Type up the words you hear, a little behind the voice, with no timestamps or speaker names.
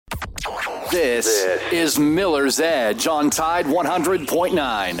This is Miller's Edge on Tide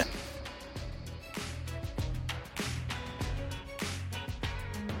 100.9.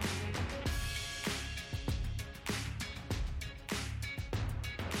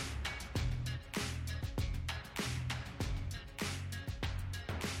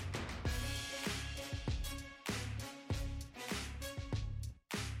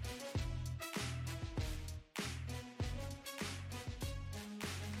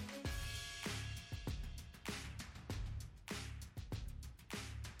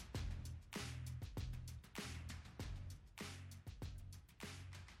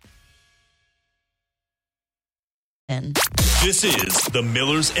 This is the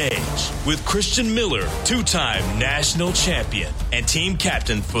Miller's Edge with Christian Miller, two-time national champion and team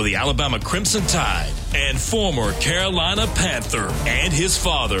captain for the Alabama Crimson Tide, and former Carolina Panther, and his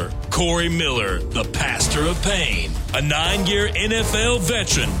father, Corey Miller, the pastor of pain, a 9-year NFL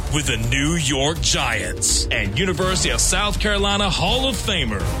veteran with the New York Giants, and University of South Carolina Hall of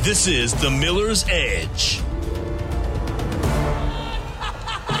Famer. This is the Miller's Edge.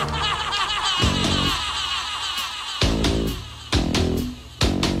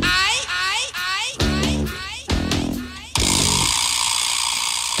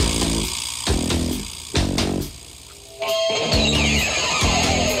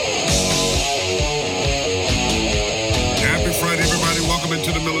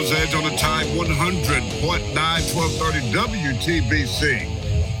 .9, 1230 WTBC.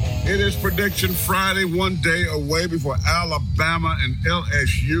 It is Prediction Friday, one day away before Alabama and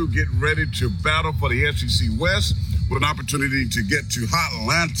LSU get ready to battle for the SEC West with an opportunity to get to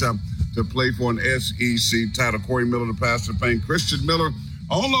Atlanta to play for an SEC title. Corey Miller, the pastor, paying Christian Miller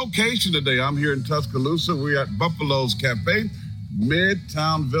on location today. I'm here in Tuscaloosa. We're at Buffalo's Cafe,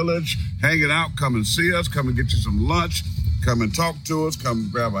 Midtown Village, hanging out. Come and see us. Come and get you some lunch. Come and talk to us. Come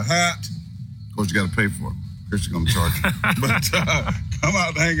and grab a hat. Of course, you got to pay for it. Christian's going to charge you. But come out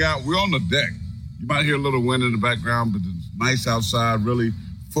and hang out. We're on the deck. You might hear a little wind in the background, but it's nice outside, really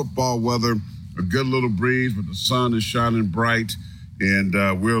football weather, a good little breeze, but the sun is shining bright. And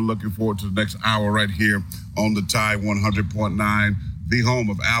we're looking forward to the next hour right here on the Tide 100.9, the home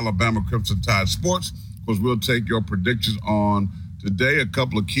of Alabama Crimson Tide Sports. Of course, we'll take your predictions on today. A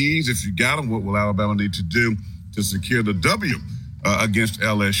couple of keys, if you got them. What will Alabama need to do to secure the W against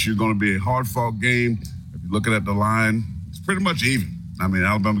LSU? Going to be a hard-fought game. If you're looking at the line, it's pretty much even. I mean,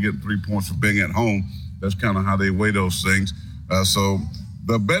 Alabama getting 3 points for being at home. That's kind of how they weigh those things. So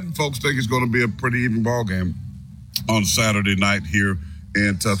the betting folks think it's going to be a pretty even ball game on Saturday night here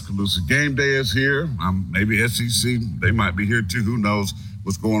in Tuscaloosa. Game day is here. Maybe SEC, they might be here too. Who knows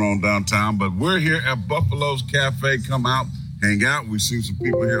what's going on downtown. But we're here at Buffalo's Cafe. Come out, hang out. We've seen some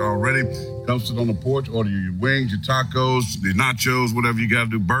people here already. Come sit on the porch, order your wings, your tacos, your nachos, whatever you got to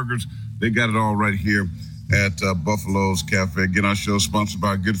do, burgers. They got it all right here at Buffalo's Cafe. Again, our show is sponsored by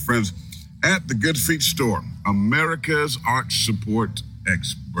our good friends at the Good Feet Store, America's arch support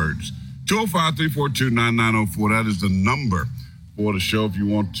experts. 205-342-9904. That is the number for the show if you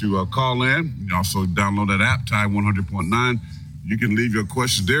want to call in. You can also download that app, Tide 100.9. You can leave your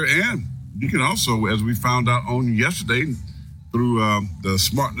questions there, and you can also, as we found out on yesterday through the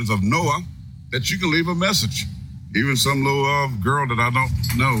smartness of Noah, that you can leave a message. Even some little girl that I don't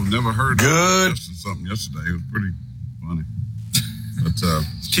know, never heard of something yesterday. It was pretty funny. But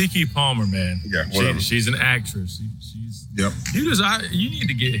Kiki Palmer, man. Yeah, whatever. She's an actress. She's yep. You need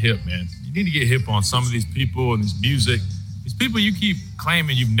to get hip, man. You need to get hip on some of these people and this music. These people you keep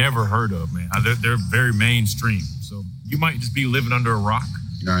claiming you've never heard of, man. They're very mainstream. So you might just be living under a rock.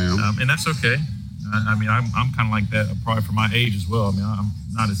 I am. And that's okay. I mean, I'm kind of like that, probably for my age as well. I mean, I'm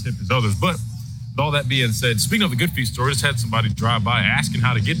not as hip as others. But with all that being said, speaking of the Good Feet store, I just had somebody drive by asking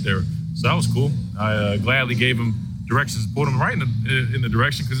how to get there. So that was cool. I gladly gave him directions, put him right in the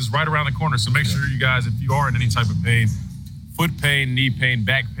direction because it's right around the corner. So make sure you guys, if you are in any type of pain, foot pain, knee pain,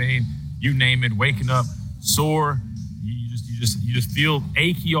 back pain, you name it, waking up, sore, you just feel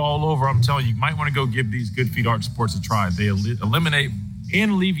achy all over. I'm telling you, you might want to go give these Good Feet Arch Supports a try. They eliminate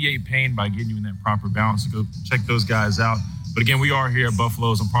and alleviate pain by getting you in that proper balance. So go check those guys out. But again, we are here at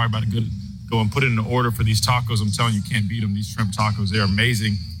Buffalo's. I'm probably about to go and put in an order for these tacos. I'm telling you, you can't beat them. These shrimp tacos, they're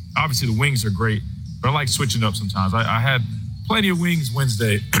amazing. Obviously, the wings are great, but I like switching up sometimes. I had plenty of wings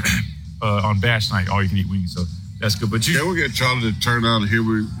Wednesday on Bash Night, all you can eat wings, so that's good. But we'll get Charlie to turn on here.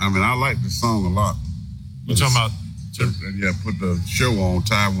 I like the song a lot. You're talking about? Put the show on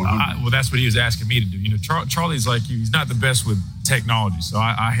Tide 100. Well, that's what he was asking me to do. You know, Charlie's like you. He's not the best with technology, so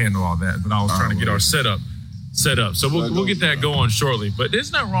I handle all that. But I was trying to get our setup. So we'll get that going shortly. But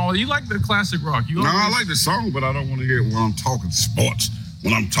there's nothing wrong with it. You like the classic rock. I like the song, but I don't want to hear it when I'm talking sports.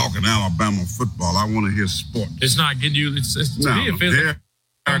 when I'm talking Alabama football. I want to hear sports. It's not getting you. It's to me, it feels like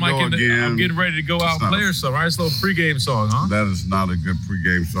I'm getting ready to go out and play or something. Right? It's a little pregame song, huh? That is not a good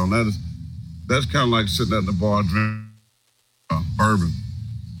pregame song. That's kind of like sitting at the bar drinking bourbon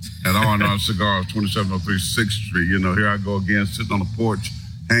at R&R Cigars, 2703 6th Street. You know, here I go again, sitting on the porch,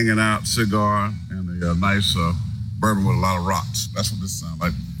 hanging out, cigar, and a nice bourbon with a lot of rocks. That's what this sounds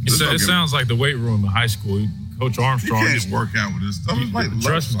like. It sounds like the weight room in high school. Coach Armstrong. You can't work out with this stuff. It's like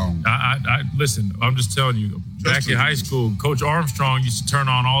trust me. Listen, I'm just telling you, back in high school, Coach Armstrong used to turn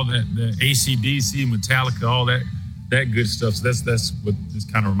on all the AC/DC, Metallica, all that good stuff. So that's what this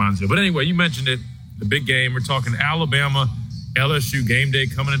kind of reminds me of. But anyway, you mentioned it, the big game. We're talking Alabama, LSU game day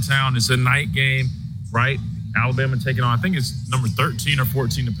coming to town. It's a night game, right? Alabama taking on, I think it's number 13 or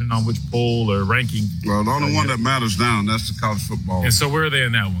 14, depending on which poll or ranking. Well, the only one that matters now, that's the college football. And so where are they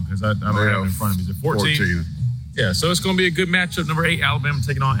in that one? Because I don't have it in front of me. Is it 14? Yeah, so it's going to be a good matchup. Number 8, Alabama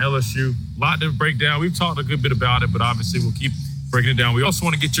taking on LSU. A lot to break down. We've talked a good bit about it, but obviously we'll keep breaking it down. We also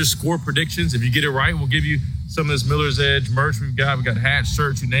want to get your score predictions. If you get it right, we'll give you some of this Miller's Edge merch we've got. We've got hats,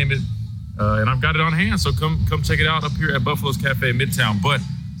 shirts, you name it. And I've got it on hand, so come check it out up here at Buffalo's Cafe Midtown. But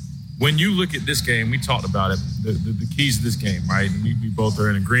when you look at this game, we talked about it, the keys to this game, right? And we both are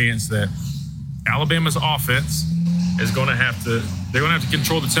in agreement that Alabama's offense is going to have to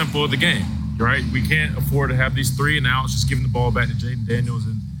control the tempo of the game. Right, we can't afford to have these 3 and outs, just giving the ball back to Jaden Daniels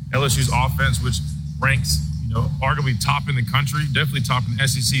and LSU's offense, which ranks, arguably top in the country, definitely top in the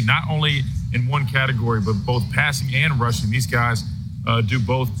SEC, not only in one category, but both passing and rushing. These guys do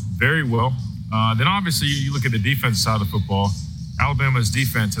both very well. Then obviously you look at the defensive side of the football. Alabama's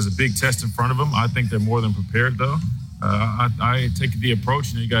defense has a big test in front of them. I think they're more than prepared, though. I take the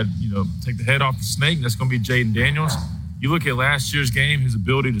approach, you got, take the head off the snake. That's going to be Jaden Daniels. You look at last year's game, his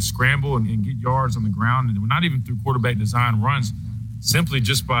ability to scramble and get yards on the ground, and not even through quarterback design runs, simply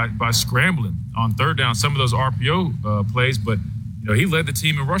just by scrambling on third down, some of those RPO plays. But, he led the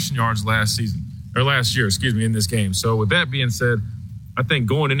team in rushing yards last year, in this game. So with that being said, I think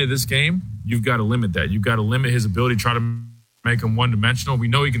going into this game, you've got to limit that. You've got to limit his ability, try to make him one-dimensional. We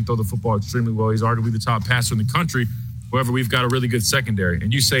know he can throw the football extremely well. He's arguably the top passer in the country. However, we've got a really good secondary.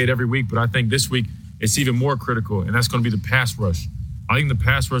 And you say it every week, but I think this week, it's even more critical, and that's going to be the pass rush. I think the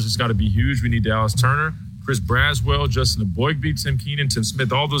pass rush has got to be huge. We need Dallas Turner, Chris Braswell, Justin Aboigbe, Tim Keenan, Tim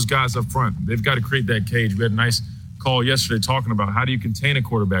Smith, all those guys up front. They've got to create that cage. We had a nice call yesterday talking about how do you contain a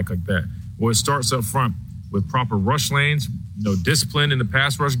quarterback like that. Well, it starts up front with proper rush lanes, discipline in the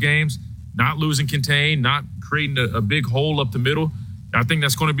pass rush games, not losing contain, not creating a big hole up the middle. I think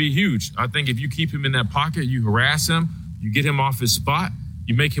that's going to be huge. I think if you keep him in that pocket, you harass him, you get him off his spot,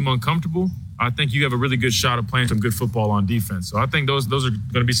 you make him uncomfortable, I think you have a really good shot of playing some good football on defense. So I think those are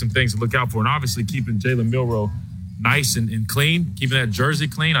going to be some things to look out for. And obviously keeping Jalen Milroe nice and clean, keeping that jersey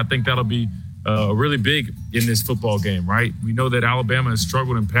clean, I think that'll be really big in this football game, right? We know that Alabama has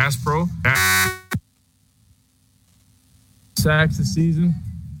struggled in pass pro. Sacks this season.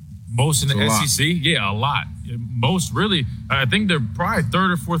 Most in the SEC. Yeah, a lot. Most really, I think they're probably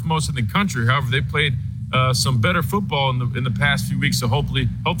 3rd or 4th most in the country. However, they played some better football in the past few weeks, so hopefully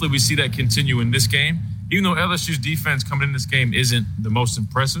we see that continue in this game. Even though LSU's defense coming in this game isn't the most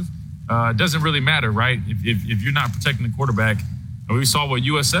impressive, it doesn't really matter, right? If you're not protecting the quarterback, and we saw what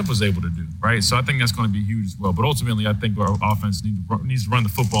USF was able to do, right? So I think that's going to be huge as well. But ultimately, I think our offense needs to run the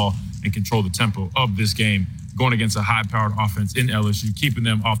football and control the tempo of this game, going against a high-powered offense in LSU, keeping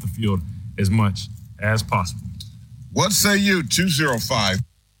them off the field as much as possible. What say you?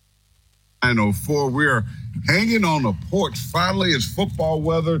 205-904. We are hanging on the porch. Finally, it's football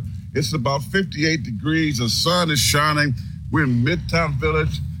weather. It's about 58 degrees. The sun is shining. We're in Midtown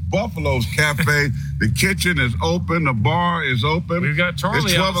Village, Buffalo's Cafe. The kitchen is open. The bar is open. We've got Charlie.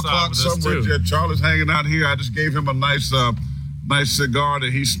 It's 12 o'clock somewhere. Yeah, Charlie's hanging out here. I just gave him a nice cigar that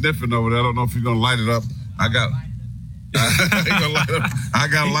he's sniffing over there. I don't know if he's going to light it up. I got to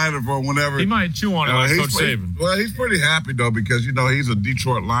light it for him whenever. He might chew on it like Coach Saban. Well, he's pretty happy, though, because, he's a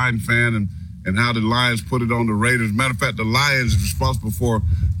Detroit Lion fan and how the Lions put it on the Raiders. Matter of fact, the Lions is responsible for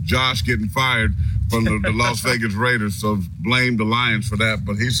Josh getting fired from the Las Vegas Raiders, so blame the Lions for that.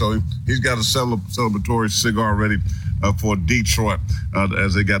 But he's got a celebratory cigar ready for Detroit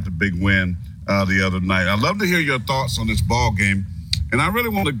as they got the big win the other night. I'd love to hear your thoughts on this ball game, and I really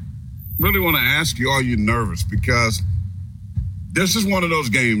want to ask you, are you nervous? Because this is one of those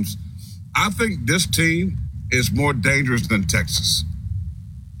games. I think this team is more dangerous than Texas.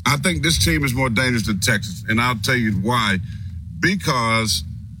 I think this team is more dangerous than Texas, and I'll tell you why. Because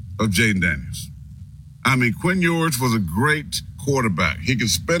of Jaden Daniels. I mean, Quinn Ewers was a great quarterback. He can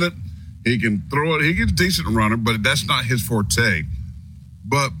spin it. He can throw it. He's a decent runner, but that's not his forte.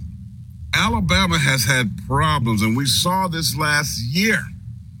 But Alabama has had problems, and we saw this last year,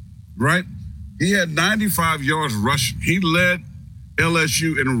 right? He had 95 yards rushing. He led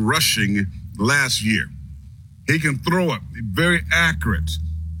LSU in rushing last year. He can throw it. He's very accurate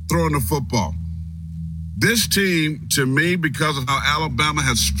throwing the football. This team, to me, because of how Alabama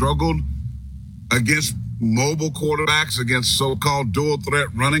has struggled against mobile quarterbacks, against so-called dual-threat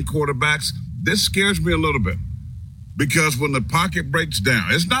running quarterbacks, this scares me a little bit. Because when the pocket breaks down,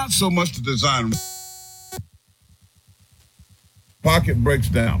 it's not so much the design. Pocket breaks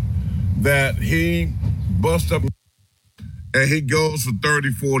down that he busts up and he goes for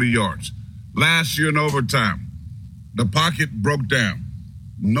 30, 40 yards. Last year in overtime, the pocket broke down.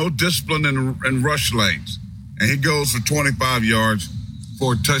 No discipline in rush lanes. And he goes for 25 yards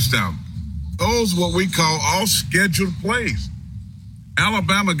for a touchdown. Those are what we call off-scheduled plays.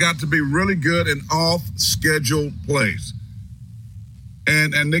 Alabama got to be really good in off-schedule plays.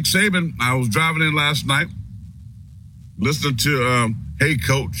 And Nick Saban, I was driving in last night, listening to Hey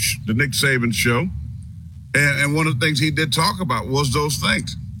Coach, the Nick Saban show. And one of the things he did talk about was those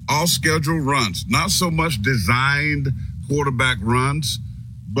things. Off-schedule runs. Not so much designed quarterback runs,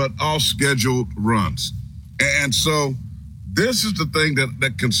 but off-scheduled runs. And so this is the thing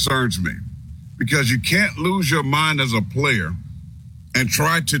that concerns me. Because you can't lose your mind as a player and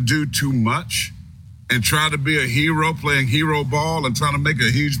try to do too much and try to be a hero playing hero ball and trying to make a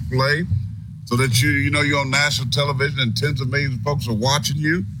huge play so that you're on national television and tens of millions of folks are watching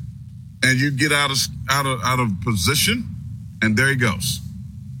you and you get out of position and there he goes.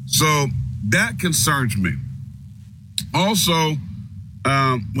 So that concerns me. Also,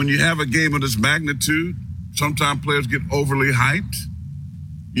 when you have a game of this magnitude, sometimes players get overly hyped.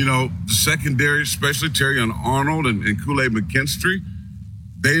 The secondary, especially Terry Arnold and Kool-Aid McKinstry,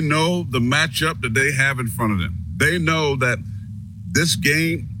 they know the matchup that they have in front of them. They know that this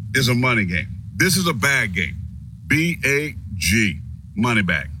game is a money game. This is a bag game. B-A-G, money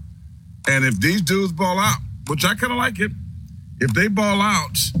bag. And if these dudes ball out, which I kind of like it, if they ball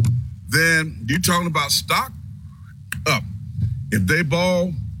out, then you're talking about stock up. If they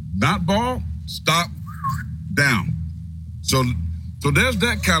not ball, stock down. So there's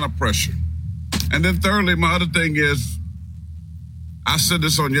that kind of pressure. And then thirdly, my other thing is, I said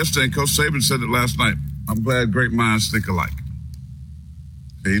this on yesterday, and Coach Saban said it last night. I'm glad great minds think alike.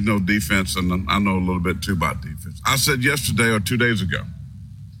 He knows defense, and I know a little bit too about defense. I said yesterday or 2 days ago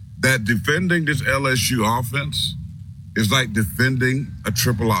that defending this LSU offense is like defending a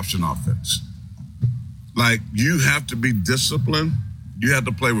triple option offense. Like, you have to be disciplined. You have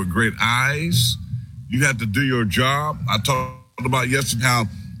to play with great eyes. You have to do your job. I talked about yesterday how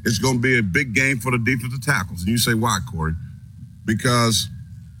it's going to be a big game for the defensive tackles. And you say, why, Corey? Because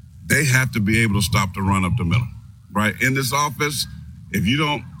they have to be able to stop the run up the middle, right? In this offense, if you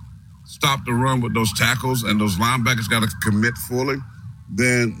don't stop the run with those tackles and those linebackers got to commit fully,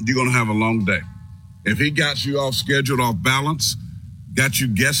 then you're going to have a long day. If he got you off schedule, off balance, got you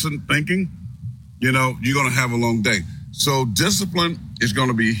guessing, thinking, you're going to have a long day. So discipline is going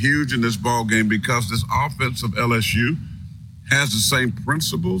to be huge in this ball game because this offense of LSU has the same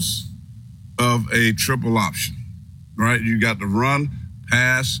principles of a triple option, right? You got the run,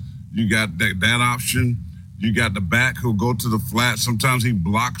 pass, you got that option, you got the back who'll go to the flat. Sometimes he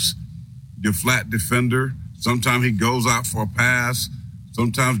blocks your flat defender. Sometimes he goes out for a pass.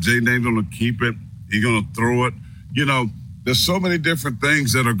 Sometimes J-Name's going to keep it. He's going to throw it. There's so many different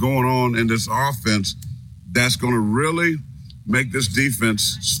things that are going on in this offense that's going to really make this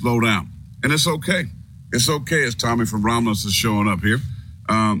defense slow down. And it's okay. It's okay, as Tommy from Romulus is showing up here.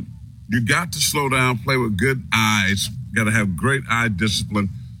 You got to slow down, play with good eyes. Got to have great eye discipline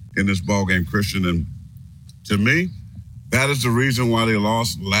in this ballgame, Christian. And to me, that is the reason why they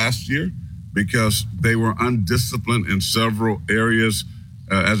lost last year, because they were undisciplined in several areas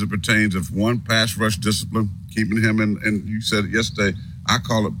as it pertains of one, pass rush discipline, keeping him in, and you said it yesterday, I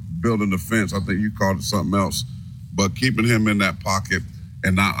call it building the fence. I think you called it something else. But keeping him in that pocket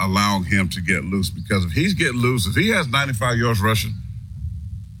and not allowing him to get loose, because if he's getting loose, if he has 95 yards rushing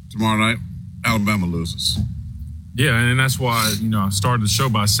tomorrow night, Alabama loses. Yeah, and that's why, I started the show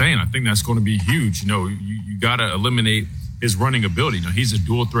by saying I think that's going to be huge. You got to eliminate his running ability. He's a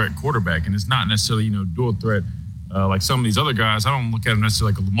dual-threat quarterback, and it's not necessarily, dual-threat like some of these other guys. I don't look at him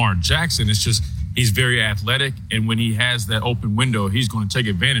necessarily like a Lamar Jackson. It's just he's very athletic, and when he has that open window, he's going to take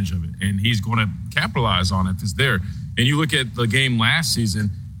advantage of it, and he's going to capitalize on it if it's there. And you look at the game last season,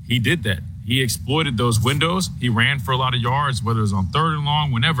 he did that. He exploited those windows. He ran for a lot of yards, whether it was on third and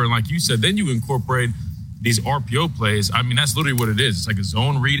long, whenever. And like you said, then you incorporate these RPO plays. I mean, that's literally what it is. It's like a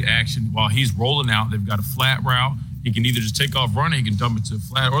zone read action while he's rolling out. They've got a flat route. He can either just take off running, he can dump it to the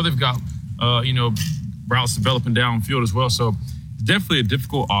flat, or they've got, routes developing downfield as well. So it's definitely a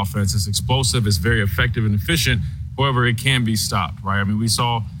difficult offense. It's explosive. It's very effective and efficient. However, it can be stopped, right? I mean, we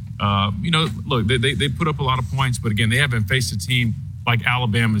saw, look, they put up a lot of points, but again, they haven't faced a team like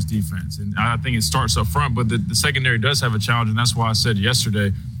Alabama's defense. And I think it starts up front, but the secondary does have a challenge, and that's why I said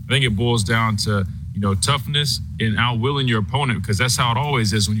yesterday, I think it boils down to, toughness and outwilling your opponent, because that's how it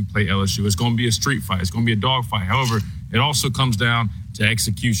always is when you play LSU. It's going to be a street fight. It's going to be a dog fight. However, it also comes down to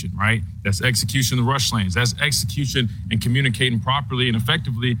execution, right? That's execution in the rush lanes. That's execution and communicating properly and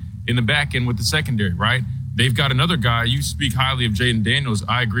effectively in the back end with the secondary, right? They've got another guy. You speak highly of Jaden Daniels.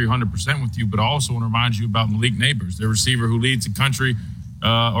 I agree 100% with you, but I also want to remind you about Malik Neighbors, their receiver who leads the country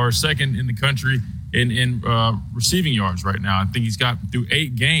or second in the country in receiving yards right now. I think he's got through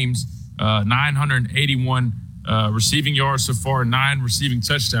 8 games, 981 receiving yards so far, 9 receiving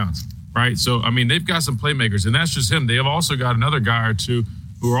touchdowns, right? So, I mean, they've got some playmakers, and that's just him. They have also got another guy or two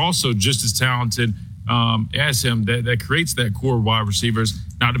who are also just as talented as him that creates that core wide receivers,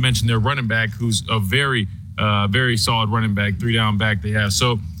 not to mention their running back, who's a very, very solid running back, 3-down back they have.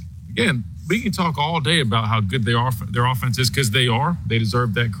 So, again, we can talk all day about how good their offense is, because they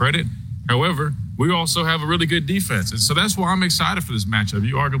deserve that credit. However, we also have a really good defense. And so that's why I'm excited for this matchup.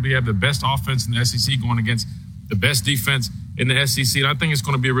 You arguably have the best offense in the SEC going against the best defense in the SEC. And I think it's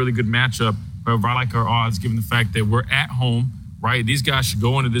going to be a really good matchup. However, I like our odds given the fact that we're at home, right? These guys should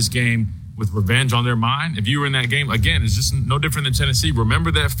go into this game with revenge on their mind. If you were in that game, again, it's just no different than Tennessee.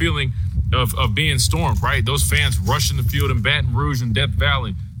 Remember that feeling of being stormed, right? Those fans rushing the field in Baton Rouge and Death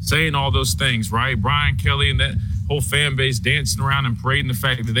Valley, saying all those things, right? Brian Kelly and that whole fan base dancing around and parading the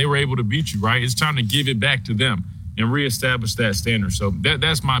fact that they were able to beat you, right? It's time to give it back to them and reestablish that standard. So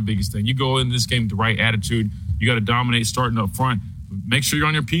that's my biggest thing. You go in this game with the right attitude. You got to dominate starting up front. Make sure you're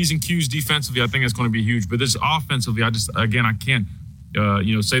on your P's and Q's defensively. I think that's going to be huge. But this offensively, I can't,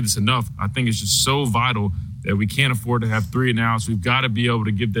 say this enough. I think it's just so vital that we can't afford to have 3 and outs. We've got to be able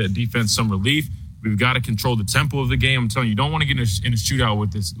to give that defense some relief. We've got to control the tempo of the game. I'm telling you, you don't want to get in a shootout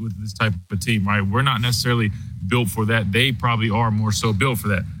with this type of team, right? We're not necessarily built for that. They probably are more so built for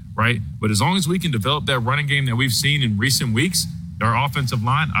that, right? But as long as we can develop that running game that we've seen in recent weeks, our offensive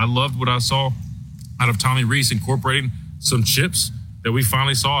line, I loved what I saw out of Tommy Rees incorporating some chips that we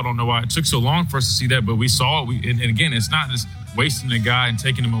finally saw. I don't know why it took so long for us to see that, but we saw it. And again, it's not just wasting a guy and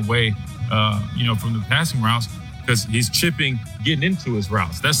taking him away, from the passing routes, because he's chipping, getting into his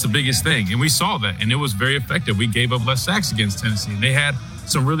routes. That's the biggest thing. And we saw that, and it was very effective. We gave up less sacks against Tennessee, and they had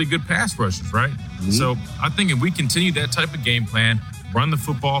some really good pass rushes, right? Mm-hmm. So I think if we continue that type of game plan, run the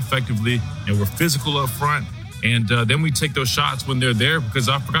football effectively, and we're physical up front, and then we take those shots when they're there, because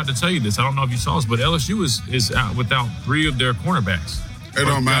I forgot to tell you this. I don't know if you saw this, but LSU is out without 3 of their cornerbacks. It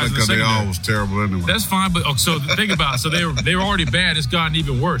don't matter because they all was terrible anyway. That's fine, but so think about it. So they were already bad. It's gotten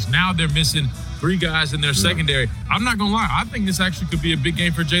even worse. Now they're missing 3 guys in their secondary. I'm not gonna lie. I think this actually could be a big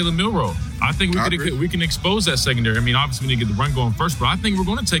game for Jalen Milroe. I think we can expose that secondary. I mean, obviously we need to get the run going first, but I think we're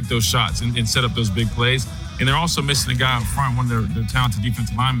going to take those shots and set up those big plays. And they're also missing a guy up front, one of their talented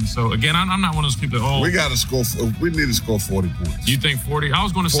defensive linemen. So again, I'm not one of those people that we got to score. We need to score 40 points. You think 40? I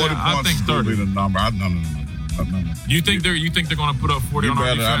was going to say I think 30. Be the number. No. You think they're going to put up 40 on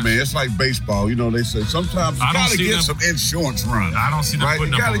our defense? I mean, it's like baseball. They say sometimes you got to get some insurance runs. I don't see them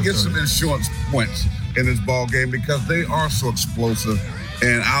putting up. You got to get some insurance points in this ball game because they are so explosive.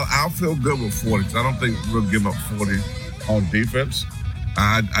 And I'll feel good with 40 because I don't think we'll give up 40 on defense.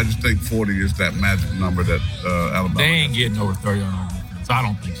 I just think 40 is that magic number that Alabama. They ain't getting over 30 on our defense. I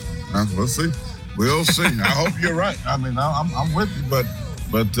don't think so. We'll see. We'll see. I hope you're right. I mean, I'm with you, but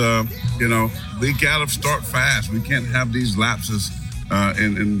we got to start fast. We can't have these lapses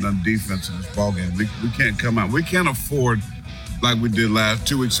in the defense in this ballgame. We can't come out. We can't afford, like we did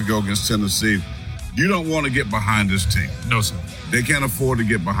 2 weeks ago against Tennessee. You don't want to get behind this team. No, sir. They can't afford to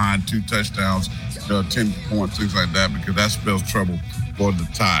get behind 2 touchdowns, 10 points, things like that, because that spells trouble for the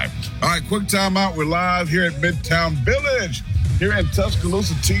Tide. All right, quick timeout. We're live here at Midtown Village, here in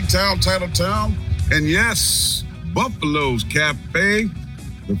Tuscaloosa, T-Town, Titletown. And yes, Buffalo's Cafe.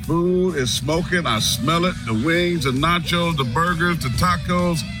 The food is smoking. I smell it. The wings, the nachos, the burgers, the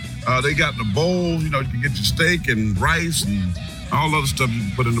tacos. They got the bowls. You can get your steak and rice and all other stuff you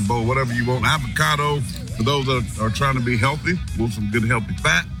can put in the bowl, whatever you want. Avocado, for those that are trying to be healthy, want some good healthy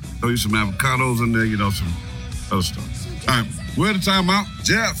fat, throw you some avocados in there, some other stuff. All right, we're at the timeout.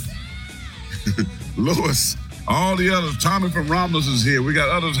 Jeff, Lewis, all the others. Tommy from Romulus is here. We got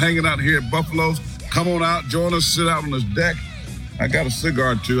others hanging out here at Buffalo's. Come on out, join us, sit out on this deck. I got a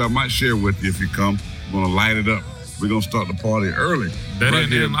cigar, too. I might share with you if you come. I'm going to light it up. We're going to start the party early. That right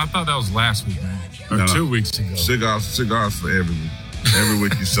didn't end. I thought that was last week, man. Or 2 weeks ago. Cigars for every week. Every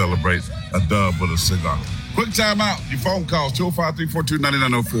week you celebrate a dub with a cigar. Quick time out. Your phone calls,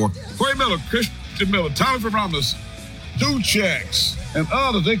 205-342-9904. Corey Miller, Christian Miller, Tommy from Romulus, 2 Checks, and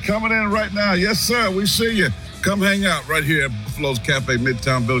others. They coming in right now. Yes, sir. We see you. Come hang out right here at Buffalo's Cafe,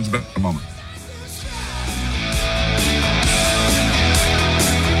 Midtown Village. Back in a moment.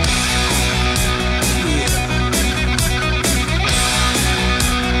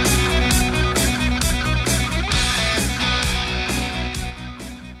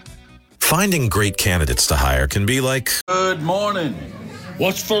 Finding great candidates to hire can be like... Good morning.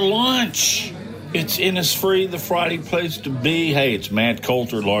 What's for lunch? It's Innisfree, the Friday place to be. Hey, it's Matt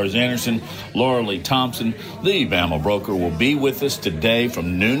Coulter, Lars Anderson, Laura Lee Thompson. The Bama broker will be with us today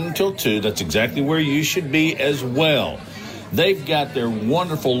from noon until 2. That's exactly where you should be as well. They've got their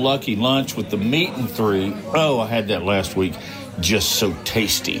wonderful Lucky Lunch with the meat and 3. Oh, I had that last week. Just so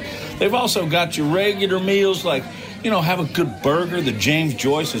tasty. They've also got your regular meals like... have a good burger. The James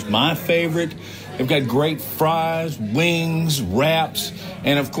Joyce is my favorite. They've got great fries, wings, wraps,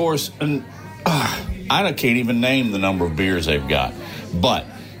 and, of course, I can't even name the number of beers they've got. But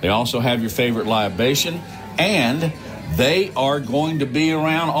they also have your favorite libation, and they are going to be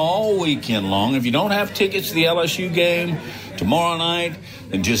around all weekend long. If you don't have tickets to the LSU game tomorrow night,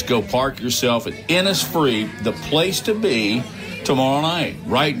 then just go park yourself at Innisfree, the place to be, tomorrow night.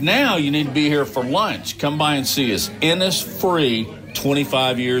 Right now, you need to be here for lunch. Come by and see us. Innisfree,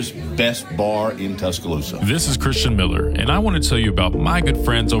 25 years, best bar in Tuscaloosa. This is Christian Miller, and I want to tell you about my good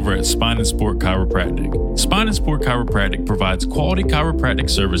friends over at Spine and Sport Chiropractic. Spine and Sport Chiropractic provides quality chiropractic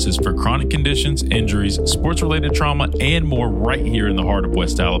services for chronic conditions, injuries, sports-related trauma, and more right here in the heart of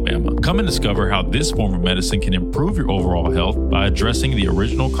West Alabama. Come and discover how this form of medicine can improve your overall health by addressing the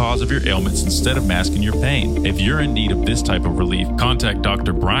original cause of your ailments instead of masking your pain. If you're in need of this type of relief, contact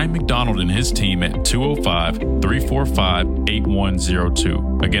Dr. Brian McDonald and his team at 205-345-8102.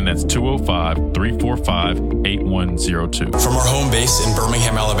 Again, that's 205-345-8102. From our home base in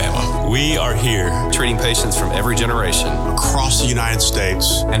Birmingham, Alabama, we are here treating patients from every generation across the United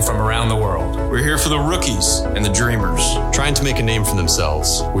States and from around the world. We're here for the rookies and the dreamers trying to make a name for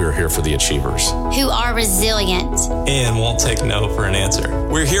themselves. We're here for the achievers who are resilient and won't take no for an answer.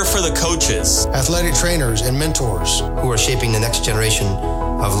 We're here for the coaches, athletic trainers, and mentors who are shaping the next generation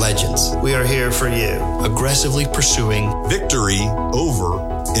of legends. We are here for you, aggressively pursuing victory over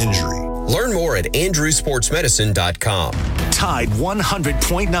injury. Learn more at andrewsportsmedicine.com. Tide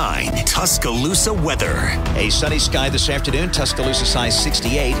 100.9 Tuscaloosa weather. A sunny sky this afternoon. Tuscaloosa high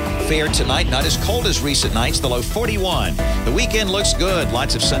 68. Fair tonight. Not as cold as recent nights. The low 41. The weekend looks good.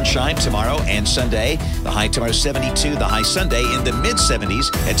 Lots of sunshine tomorrow and Sunday. The high tomorrow 72. The high Sunday in the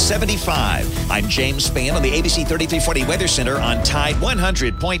mid-70s at 75. I'm James Spann on the ABC 3340 Weather Center on Tide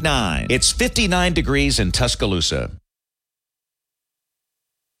 100.9. It's 59 degrees in Tuscaloosa.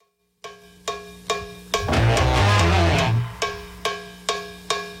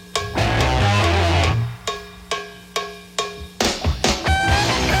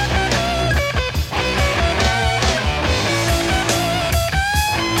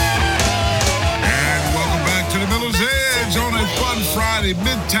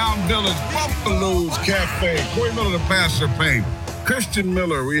 Midtown Village, Buffalo's Cafe. Corey Miller, the Pastor Payne. Christian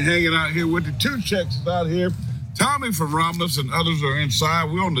Miller, we're hanging out here with the 2 Checks out here. Tommy from Romulus and others are inside.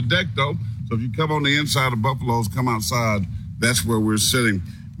 We're on the deck, though. So if you come on the inside of Buffalo's, come outside. That's where we're sitting.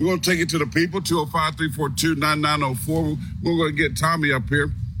 We're going to take it to the people, 205-342-9904. We're going to get Tommy up here,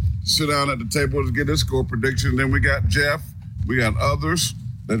 sit down at the table to get his score prediction. And then we got Jeff. We got others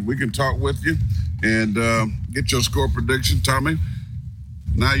that we can talk with you and get your score prediction. Tommy,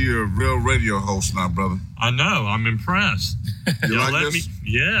 now you're a real radio host now, brother. I know. I'm impressed. You like this?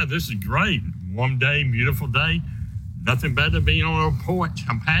 Yeah, this is great. Warm day, beautiful day. Nothing better than being on a porch,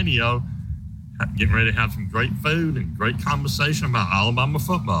 a patio, getting ready to have some great food and great conversation about Alabama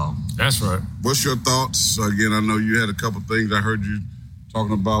football. That's right. What's your thoughts? Again, I know you had a couple things. I heard you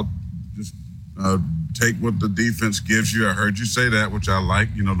talking about just take what the defense gives you. I heard you say that, which I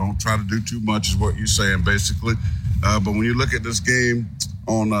like. Don't try to do too much is what you're saying, basically. But when you look at this game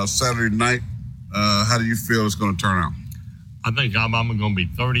on Saturday night, how do you feel it's going to turn out? I think Alabama going to be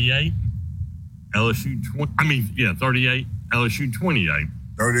 38, LSU 38, LSU 28.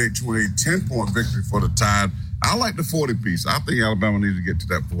 38-28, 10-point victory for the Tide. I like the 40-piece. I think Alabama needs to get to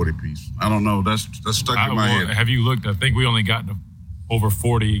that 40-piece. I don't know. That's stuck in my head. Have you looked? I think we only got over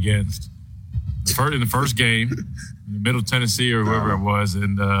 40 against in the first game, in Middle Tennessee or whoever it was.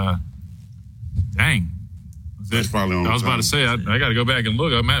 And, dang. That's probably on I was about to say, I got to go back and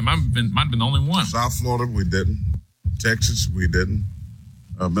look. I might have been the only one. South Florida, we didn't. Texas, we didn't.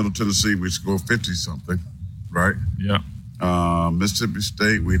 Middle Tennessee, we scored 50-something, right? Yeah. Mississippi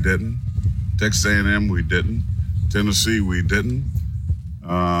State, we didn't. Texas A&M, we didn't. Tennessee, we didn't.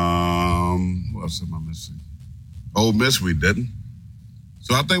 What else am I missing? Ole Miss, we didn't.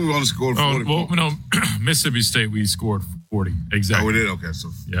 So I think we only scored 40. Well, no, Mississippi State, we scored 40. Exactly. Oh, we did? Okay, so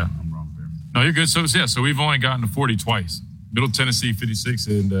yeah. I'm wrong there. No, you're good. So we've only gotten to 40 twice. Middle Tennessee, 56,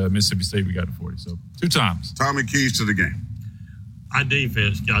 and Mississippi State, we got to 40. So 2 times. Tommy, keys to the game. Our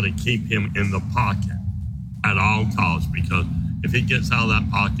defense got to keep him in the pocket at all costs, because if he gets out of that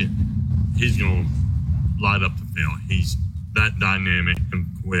pocket, he's going to light up the field. He's that dynamic and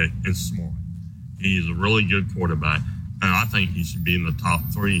quick and smart. He's a really good quarterback, and I think he should be in the top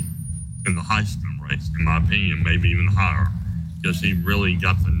 3 in the Heisman race, in my opinion, maybe even higher, because he really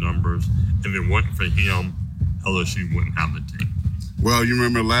got the numbers. If it wasn't for him, LSU wouldn't have the team. Well, you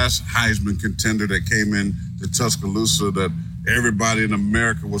remember last Heisman contender that came in to Tuscaloosa that everybody in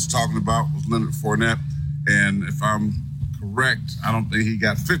America was talking about was Leonard Fournette. And if I'm correct, I don't think he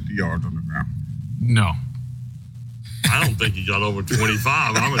got 50 yards on the ground. No. I don't think he got over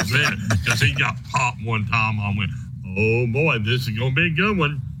 25. I was there because he got popped one time. I went, oh, boy, this is going to be a good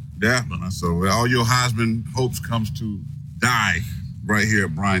one. Yeah, so all your Heisman hopes comes to die right here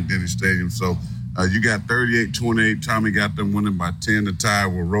at Bryant-Denny Stadium. So you got 38-28. Tommy got them winning by 10. The tie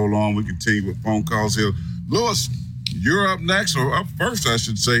will roll on. We continue with phone calls here. Lewis, you're up next, or up first, I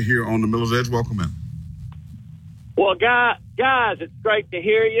should say, here on the Miller's Edge. Welcome in. Well, guys, it's great to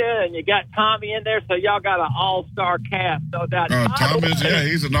hear you, and you got Tommy in there, so y'all got an all-star cast, no doubt. Tommy,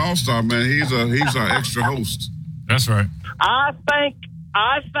 he's an all-star, man. He's our extra host. That's right. I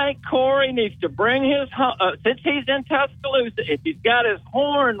think Corey needs to bring his since he's in Tuscaloosa. If he's got his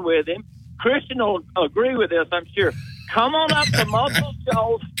horn with him, Christian will agree with this, I'm sure. Come on up to Muscle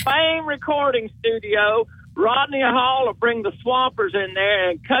Shoals Fame Recording Studio. Rodney Hall will bring the Swampers in there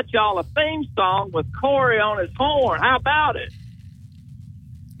and cut y'all a theme song with Corey on his horn. How about it?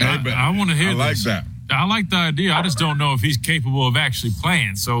 I want to hear this. I like that. I like the idea. I just don't know if he's capable of actually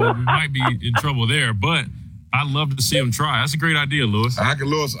playing, so we might be in trouble there. But I'd love to see him try. That's a great idea, Lewis.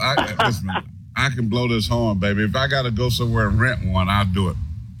 Listen, I can blow this horn, baby. If I got to go somewhere and rent one, I'll do it.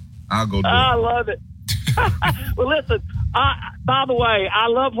 I'll go do it. I love it. Well, listen, by the way, I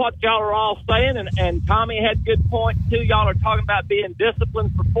love what y'all are all saying, and Tommy had good points, too. Y'all are talking about being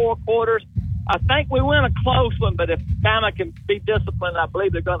disciplined for 4 quarters. I think we win a close one, but if Bama can be disciplined, I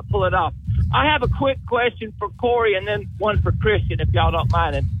believe they're going to pull it off. I have a quick question for Corey and then one for Christian, if y'all don't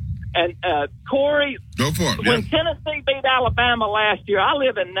mind. And Corey, go for it. When Tennessee beat Alabama last year, I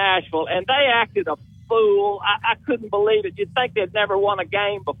live in Nashville, and they acted a fool. I couldn't believe it. You'd think they'd never won a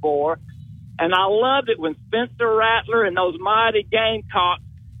game before. And I loved it when Spencer Rattler and those mighty Gamecocks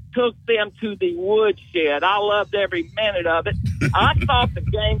took them to the woodshed. I loved every minute of it. I thought the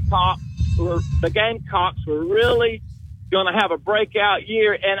Gamecocks were really going to have a breakout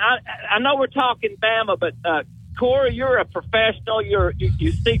year. And I know we're talking Bama, but Corey, you're a professional.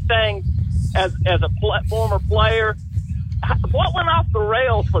 You see things as a former player. What went off the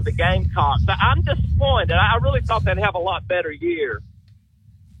rails for the Gamecocks? I'm disappointed. I really thought they'd have a lot better year.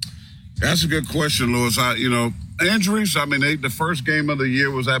 That's a good question, Lewis. Injuries, the first game of the year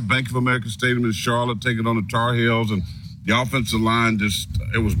was at Bank of America Stadium in Charlotte, taking on the Tar Heels, and the offensive line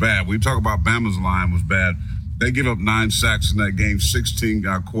it was bad. We talk about Bama's line was bad. They gave up 9 sacks in that game, 16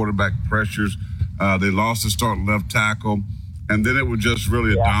 quarterback pressures. They lost the starting left tackle, and then it was just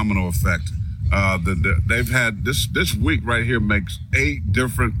really a domino effect. They've had this week right here makes 8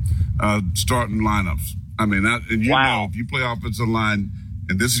 different starting lineups. Know if you play offensive line,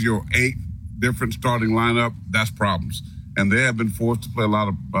 and this is your 8th different starting lineup, that's problems. And they have been forced to play a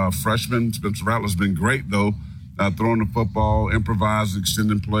lot of freshmen. Spencer Rattler's been great, though, throwing the football, improvising,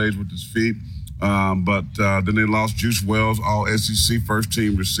 extending plays with his feet. But then they lost Juice Wells, all SEC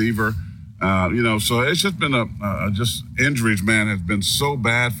first-team receiver. So it's just been just injuries, man, has been so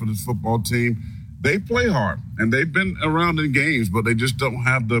bad for this football team. They play hard, and they've been around in games, but they just don't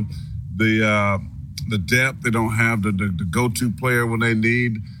have the depth. They don't have the go-to player when they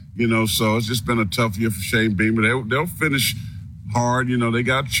need, so it's just been a tough year for Shane Beamer. They'll finish hard. They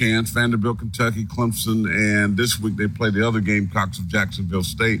got a chance. Vanderbilt, Kentucky, Clemson, and this week they play the other Gamecocks of Jacksonville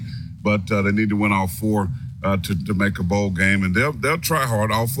State, but they need to win all 4 to make a bowl game, and they'll try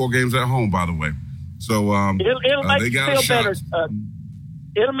hard. All 4 games at home, by the way. So it'll make they you got feel a better. shot.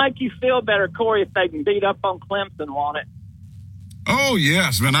 It'll make you feel better, Corey, if they can beat up on Clemson on it. Oh,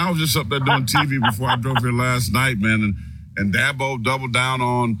 yes, man. I was just up there doing TV before I drove here last night, man. And Dabo doubled down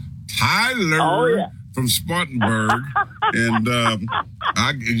on Tyler from Spartanburg. And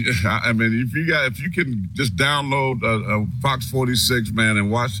I mean, if you can just download Fox 46, man,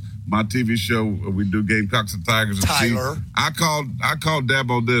 and watch my TV show, we do Gamecocks and Tigers. And Tyler, I call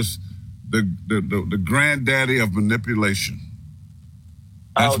Dabo this the granddaddy of manipulation.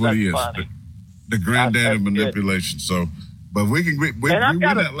 That's what he is. Funny. The granddaddy of manipulation. Good. So, but we can we win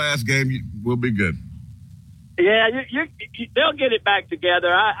that last game, we'll be good. Yeah, they'll get it back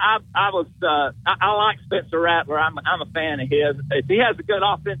together. I like Spencer Rattler. I'm a fan of his. If he has a good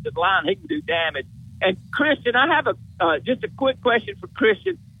offensive line, he can do damage. And Christian, I have just a quick question for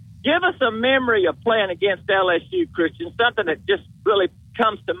Christian. Give us a memory of playing against LSU, Christian. Something that just really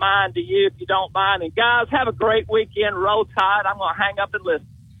comes to mind to you, if you don't mind. And guys, have a great weekend. Roll Tide. I'm going to hang up and listen.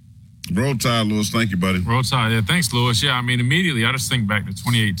 Roll Tide, Lewis. Thank you, buddy. Roll Tide. Yeah, thanks, Lewis. Yeah, I mean, immediately I just think back to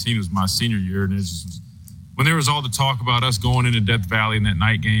 2018 was my senior year, and it's just when there was all the talk about us going into Death Valley in that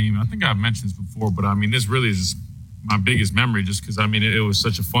night game. I think I've mentioned this before, but I mean, this really is just my biggest memory, just because I mean it was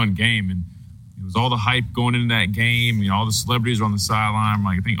such a fun game, and it was all the hype going into that game. You know, all the celebrities were on the sideline,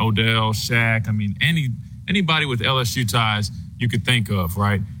 like I think Odell, Shaq. I mean, anybody with LSU ties you could think of,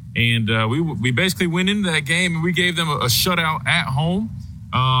 right? And we basically went into that game and we gave them a shutout at home.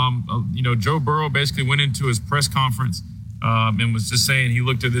 You know, Joe Burrow basically went into his press conference and was just saying he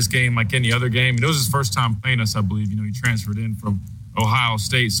looked at this game like any other game. And it was his first time playing us, I believe. You know, he transferred in from Ohio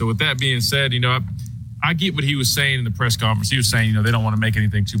State. So with that being said, you know, I get what he was saying in the press conference. He was saying, you know, they don't want to make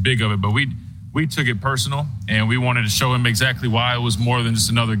anything too big of it, but we took it personal and we wanted to show him exactly why it was more than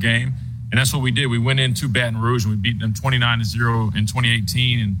just another game. And that's what we did. We went into Baton Rouge and we beat them 29-0 in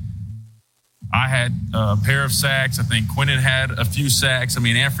 2018. And I had a pair of sacks. I think Quinnen had a few sacks. I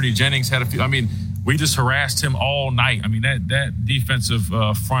mean, Anthony Jennings had a few. I mean, we just harassed him all night. I mean, that defensive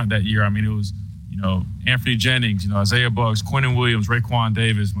front that year, I mean, it was, you know, Anthony Jennings, you know, Isaiah Bugs, Quinnen Williams, Raekwon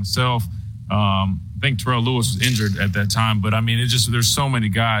Davis, myself. I think Terrell Lewis was injured at that time. But, I mean, it's just there's so many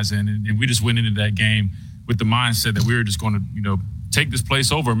guys. And we just went into that game with the mindset that we were just going to, you know, take this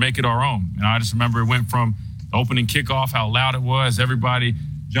place over and make it our own. And I just remember it went from the opening kickoff, how loud it was, everybody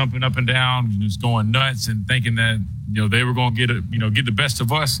jumping up and down, just going nuts and thinking that, you know, they were going to get the best of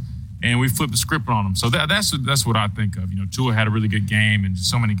us, and we flipped the script on them. So that's what I think of. You know, Tua had a really good game, and just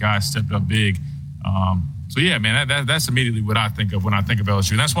so many guys stepped up big. So yeah, man, that's immediately what I think of when I think of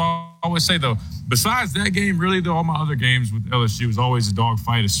LSU. And that's why I always say, though, besides that game, really, though, all my other games with LSU was always a dog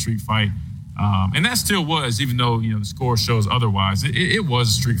fight, a street fight. And that still was, even though, you know, the score shows otherwise. It was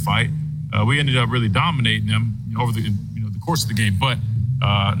a street fight. We ended up really dominating them over the course of the game. But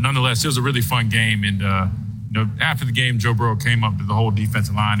nonetheless, it was a really fun game. And, you know, after the game, Joe Burrow came up to the whole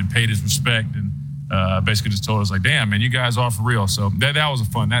defensive line and paid his respect and basically just told us, like, damn, man, you guys are for real. So that was a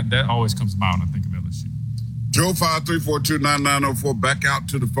fun. That always comes to mind when I think of LSU. Joe 534299904. Back out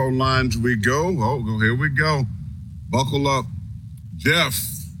to the phone lines we go. Oh, here we go. Buckle up. Jeff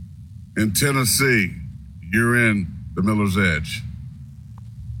in Tennessee, you're in the Miller's Edge.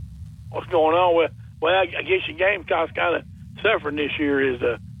 What's going on? Well, I guess your Gamecocks kind of suffering this year. Is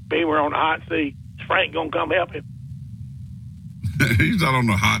Beamer on the hot seat? Is Frank going to come help him? He's not on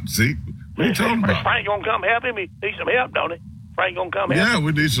the hot seat. What are you talking about? Is Frank going to come help him? He needs some help, don't he? Frank going to come help him? Yeah,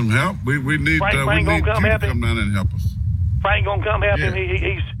 we need some help. We need Frank going to come help him? Come down and help us. Frank going to come help him?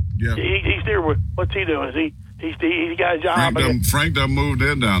 He's there. What's he doing? He got a job. Frank done moved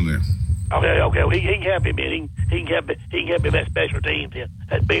in down there. Okay. Well, he can help him, man. He can help him at special teams.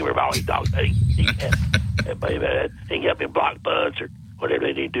 That Beamer ball he talks about. He can help him block punts or whatever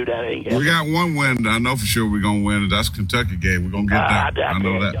they need to do down there. We got one win. I know for sure we're gonna win. That's Kentucky game. We're gonna get that. I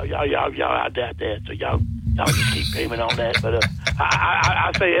know that. Y'all, I doubt that. So y'all just keep dreaming on that. But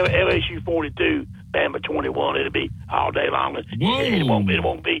I say LSU 42, Bama 21. It'll be all day long. It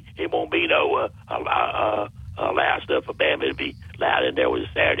won't be no loud stuff for Bama. It'll be loud in there with a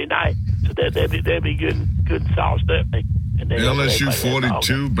Saturday night. So that'd be good and solid stuff. And LSU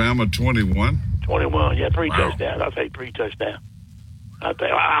 42, Bama 21. 21, yeah, 3 touchdowns. I'll say 3 touchdowns.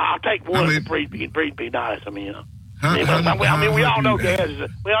 I'll take one for three. Be nice. I mean, you know. We all know Jazz is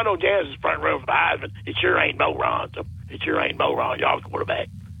front row for the Heisman. It sure ain't Mo Ron. So it sure ain't Mo Ron, y'all's quarterback.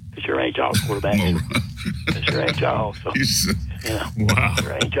 It sure ain't y'all's quarterback. It sure ain't y'all. So, you know, wow. It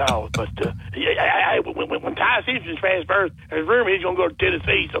sure ain't y'all. But when Ty Simpson transfers, there's rumor he's going to go to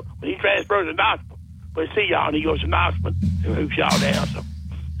Tennessee. So when he transfers to Knoxville, we'll see y'all, and he goes to Knoxville and hoops y'all down. So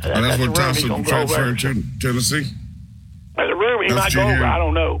that's what Ty Simpson transferring to Tennessee. There's a rumor he might go over. I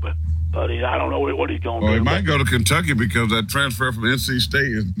don't know, but I don't know what he's going to do. Well, he might go to Kentucky because that transfer from NC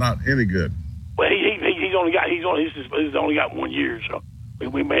State is not any good. Well, he's only got 1 year, so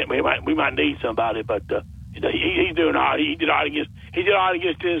we might need somebody. But you know, he's doing all. He did all against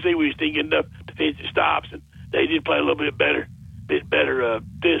Tennessee. We was thinking enough defensive stops, and they did play a little bit better bit better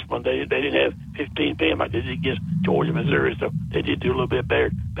discipline. They didn't have 15 penalties like they did against Georgia, Missouri, so they did do a little bit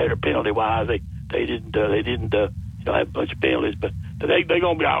better penalty wise. They didn't have a bunch of penalties, but they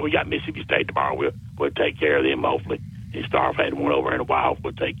gonna be all right. We got Mississippi State tomorrow. We'll take care of them hopefully. The Stars had one over in a while.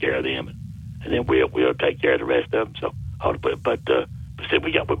 We'll take care of them, and then we'll take care of the rest of them. So, but since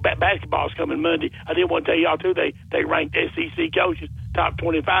we got basketball's coming Monday, I did want to tell y'all too. They ranked SEC coaches top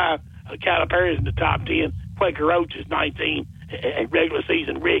 25. Calipari's in the top 10. Quaker Roach is 19, and regular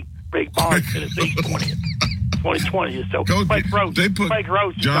season Rick Barnes Tennessee 20th. 2020. So they put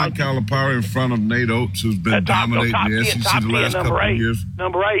John Calipari in front of Nate Oates, who's been dominating the SEC the last couple of years.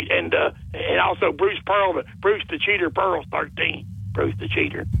 Number 8, and also Bruce the Cheater Pearl's 13. Bruce the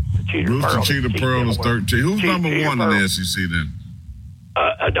Cheater Pearl is 13. Who's number 1 in the SEC then?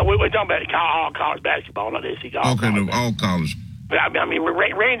 No, we're talking about all college basketball, not SEC. All college. But I mean,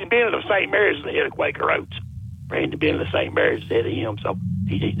 Randy Bennett of St. Mary's is the head of Quaker Oats. Randy Bennett of St. Mary's is ahead of him, so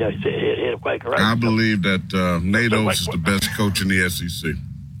he's head of Quaker Oats. I believe that Nate Oates is the best coach in the SEC.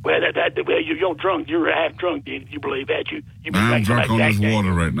 Well, you're drunk. You're half drunk. You believe that? I'm drunk on this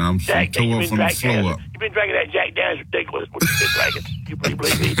water right now. I'm tore up from the floor up. You've been drinking that Jack Daniels. Ridiculous. What you've been drinking? You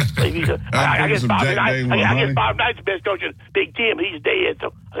believe he's I guess Bob Knight's the best coach in Big Ten. He's dead,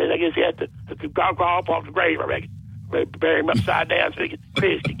 so I guess he had to crawl up off the grave, I reckon. Bury him upside down so he can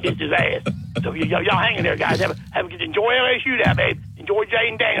kiss his ass. So y'all hanging there, guys. Enjoy LSU now, babe. Enjoy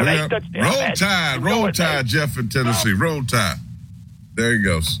Jaden Daniels. Roll Tide, Jeff in Tennessee. Roll Tide. There he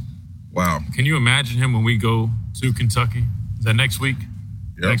goes. Wow. Can you imagine him when we go to Kentucky? Is that next week?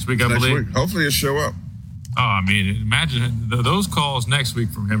 Yep. Next week, I believe. Hopefully he'll show up. Oh, I mean, imagine those calls next week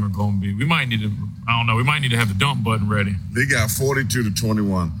from him are going to be. We might need to. I don't know. We might need to have the dump button ready. They got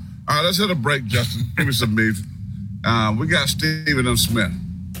 42-21. All right, let's hit a break, Justin. Give me some beef. We got Stephen M. Smith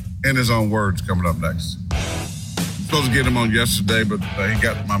in his own words coming up next. Supposed to get him on yesterday, but he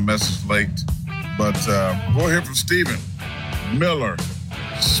got my message late. But we'll hear from Stephen Miller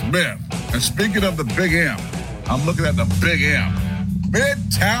Smith. And speaking of the Big M, I'm looking at the Big M.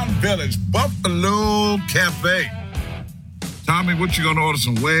 Midtown Village, Buffalo Cafe. Tommy, what you gonna order?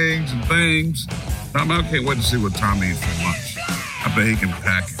 Some wings and things? Tommy, I can't wait to see what Tommy eats for lunch. I bet he can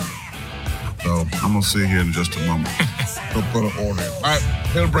pack it. So I'm gonna see here in just a moment. Go put an order in. All right,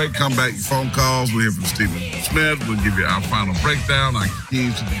 hit a break, come back, your phone calls. We'll hear from Stephen Smith. We'll give you our final breakdown, our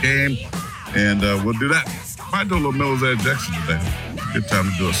keys to the game, and we'll do that. Might do a little Miller's Edge extra today. Good time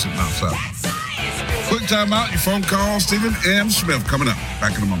to do it sitting outside. Quick time out, your phone call. Stephen M. Smith coming up.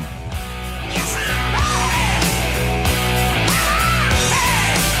 Back in a moment.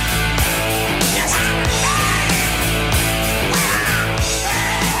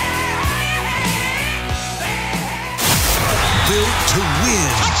 Built to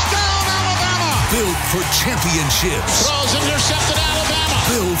win. Touchdown, Alabama. Built for championships. Throws intercepted, Alabama.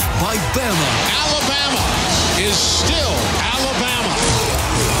 Built by Bama. Alabama is still Alabama.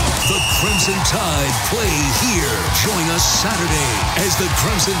 The Crimson Tide play here. Join us Saturday as the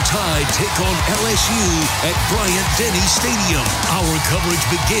Crimson Tide take on LSU at Bryant-Denny Stadium. Our coverage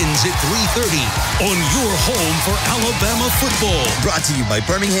begins at 3:30 on your home for Alabama football. Brought to you by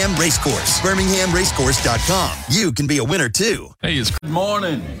Birmingham Racecourse. BirminghamRacecourse.com. You can be a winner too. Hey, good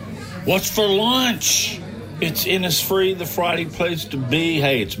morning. What's for lunch? It's Innisfree, the Friday place to be.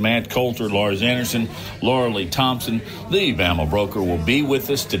 Hey, it's Matt Coulter, Lars Anderson, Laura Lee Thompson. The Bama Broker will be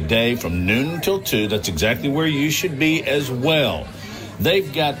with us today from noon until 2. That's exactly where you should be as well.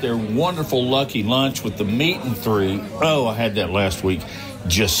 They've got their wonderful Lucky Lunch with the meat and 3. Oh, I had that last week.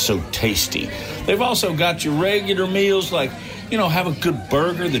 Just so tasty. They've also got your regular meals like, have a good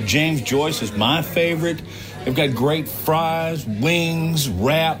burger. The James Joyce is my favorite. They've got great fries, wings,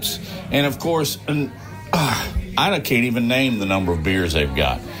 wraps, and, of course, I can't even name the number of beers they've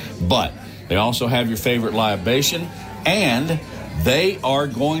got. But they also have your favorite libation, and they are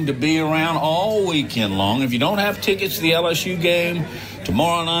going to be around all weekend long. If you don't have tickets to the LSU game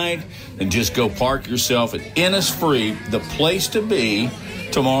tomorrow night, then just go park yourself at Innisfree, the place to be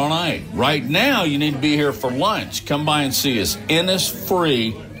tomorrow night. Right now, you need to be here for lunch. Come by and see us.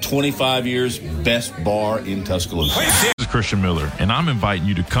 Innisfree, 25 years, best bar in Tuscaloosa. This is Christian Miller, and I'm inviting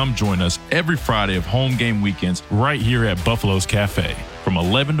you to come join us every Friday of home game weekends right here at Buffalo's Cafe from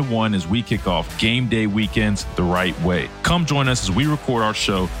 11 to 1 as we kick off game day weekends the right way. Come join us as we record our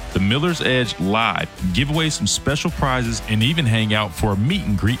show, The Miller's Edge, live, give away some special prizes, and even hang out for a meet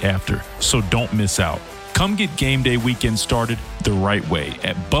and greet after. So don't miss out. Come get game day weekend started the right way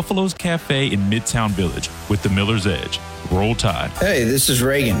at Buffalo's Cafe in Midtown Village with the Miller's Edge. Roll Tide. Hey, this is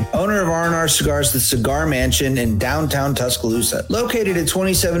Reagan, owner of R&R Cigars, the Cigar Mansion in downtown Tuscaloosa, located at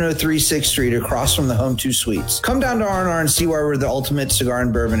 2703 6th Street across from the Home 2 Suites. Come down to R&R and see why we're the ultimate cigar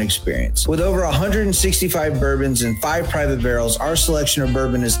and bourbon experience. With over 165 bourbons and 5 private barrels, our selection of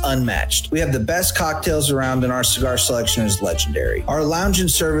bourbon is unmatched. We have the best cocktails around and our cigar selection is legendary. Our lounge and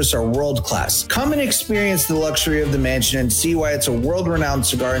service are world-class. Come and experience the luxury of the mansion and see why it's a world-renowned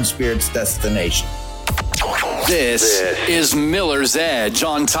cigar and spirits destination. This is Miller's Edge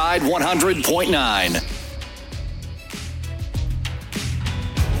on Tide 100.9.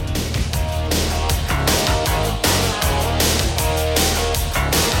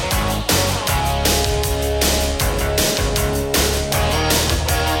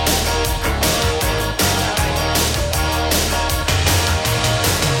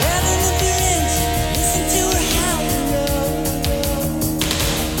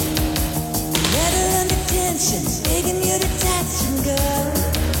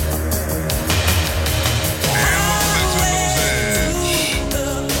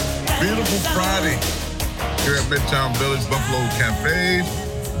 Midtown Village, Buffalo Cafe,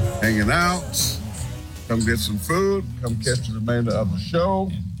 hanging out. Come get some food. Come catch the remainder of the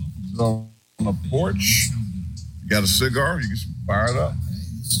show. On the porch. You got a cigar, you get fired up.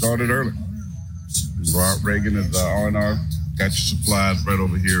 Started early. Rob Reagan is R&R. Got your supplies right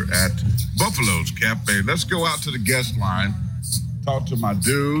over here at Buffalo's Cafe. Let's go out to the guest line. Talk to my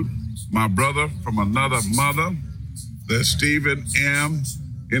dude, my brother from another mother. There's Stephen M.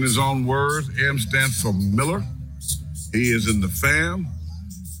 In his own words, M stands for Miller. He is in the fam,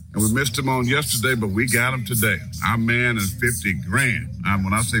 and we missed him on yesterday, but we got him today. Our man is 50 grand.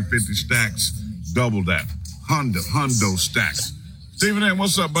 When I say 50 stacks, double that. Hundo stacks. Stephen M.,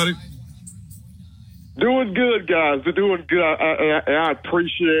 what's up, buddy? Doing good, guys. They're doing good. I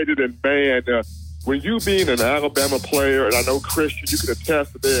appreciate it. And, man, when you being an Alabama player, and I know, Christian, you can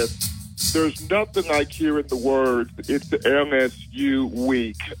attest to this, there's nothing like hearing the words, it's the LSU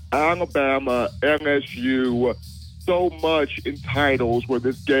week. Alabama, LSU, so much in titles where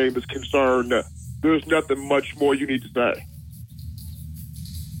this game is concerned. There's nothing much more you need to say.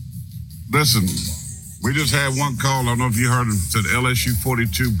 Listen, we just had one call. I don't know if you heard him. Said LSU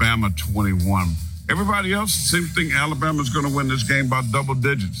 42, Bama 21. Everybody else seems to think Alabama's going to win this game by double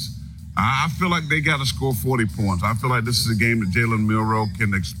digits. I feel like they got to score 40 points. I feel like this is a game that Jalen Milroe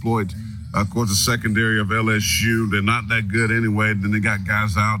can exploit. Of course, the secondary of LSU, they're not that good anyway. Then they got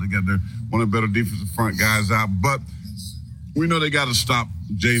guys out. They got one of the better defensive front guys out. But we know they got to stop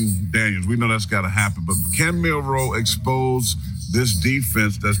Jaden Daniels. We know that's got to happen. But can Milroe expose this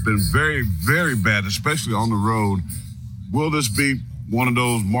defense that's been very, very bad, especially on the road? Will this be one of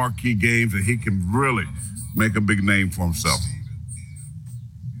those marquee games that he can really make a big name for himself?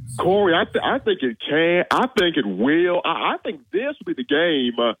 Corey, I think it can. I think it will. I think this will be the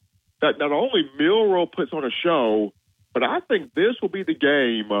game that not only Milroe puts on a show, but I think this will be the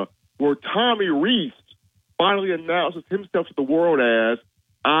game where Tommy Reese finally announces himself to the world as,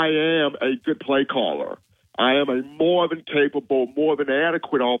 I am a good play caller. I am a more than capable, more than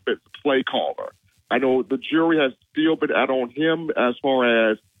adequate offensive play caller. I know the jury has still been out on him as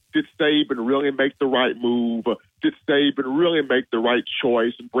far as, did Saban really make the right move? Did Saban really make the right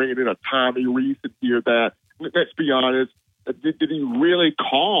choice in bringing in a Tommy Reese and hear that? Let's be honest. Did he really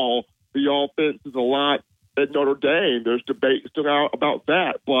call the offenses a lot at Notre Dame? There's debate still out about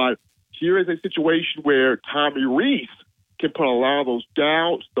that. But here is a situation where Tommy Reese can put a lot of those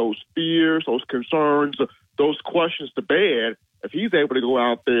doubts, those fears, those concerns, those questions to bed if he's able to go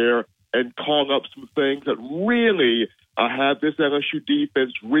out there and call up some things that really have this LSU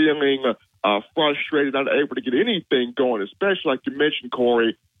defense reeling, frustrated, not able to get anything going, especially like you mentioned,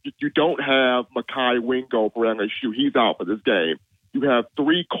 Corey. You don't have Mekhi Wingo for LSU. He's out for this game. You have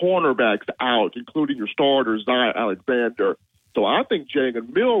 3 cornerbacks out, including your starter, Zion Alexander. So I think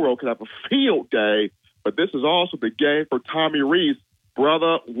Jalen Milroe can have a field day, but this is also the game for Tommy Reese.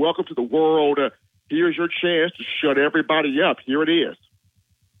 Brother, welcome to the world. Here's your chance to shut everybody up. Here it is.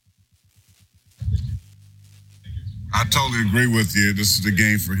 I totally agree with you. This is the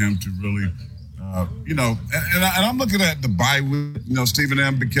game for him to really, and I'm looking at the bye week, Stephen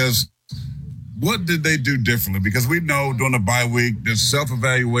M., because what did they do differently? Because we know during the bye week, there's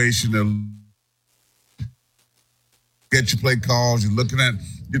self-evaluation. They'll get your play calls. You're looking at,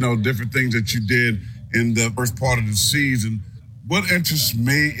 different things that you did in the first part of the season. What interests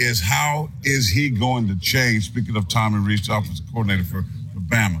me is how is he going to change, speaking of Tommy Reese, the offensive coordinator for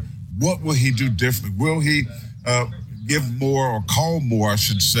Bama. What will he do differently? Will he give more or call more, I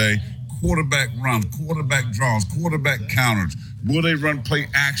should say, quarterback runs, quarterback draws, quarterback counters? Will they run play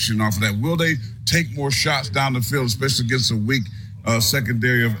action off of that? Will they take more shots down the field, especially against a weak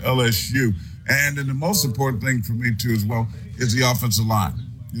secondary of LSU? And then the most important thing for me, too, as well, is the offensive line.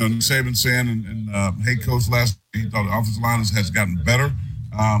 You know, Saban saying and head coach last week, he thought the offensive line has gotten better.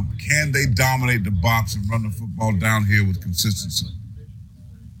 Can they dominate the box and run the football down here with consistency?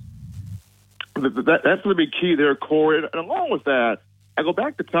 That's going to be key there, Corey. And along with that, I go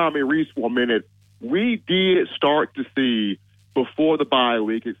back to Tommy Rees for a minute. We did start to see before the bye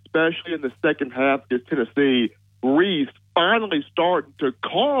week, especially in the second half against Tennessee, Rees finally starting to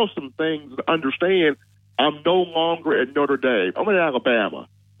call some things to understand I'm no longer at Notre Dame. I'm at Alabama.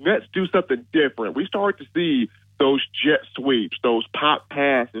 Let's do something different. We start to see those jet sweeps, those pop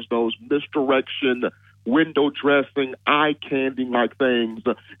passes, those misdirection, window dressing, eye-candy like things,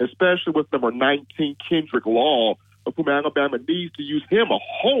 especially with number 19, Kendrick Law, of whom Alabama needs to use him a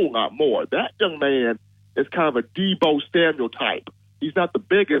whole lot more. That young man is kind of a Debo Samuel type. He's not the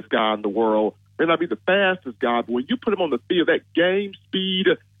biggest guy in the world, may not be the fastest guy, but when you put him on the field, that game speed,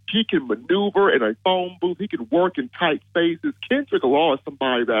 he can maneuver in a phone booth. He can work in tight spaces. Kendrick Law is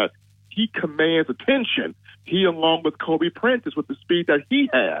somebody that he commands attention. He, along with Kobe Prentice, with the speed that he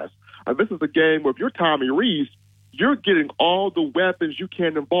has. This is a game where if you're Tommy Rees, you're getting all the weapons you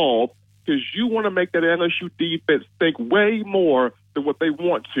can involve because you want to make that LSU defense think way more than what they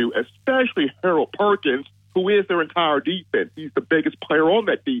want to, especially Harold Perkins, who is their entire defense. He's the biggest player on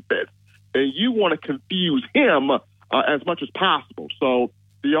that defense. And you want to confuse him as much as possible. So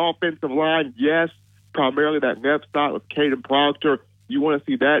the offensive line, yes, primarily that left side with Caden Proctor. You want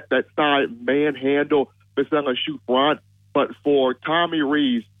to see that side manhandle this LSU front. But for Tommy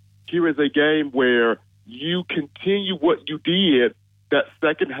Rees, here is a game where you continue what you did that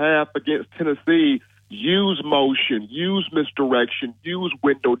second half against Tennessee. Use motion, use misdirection, use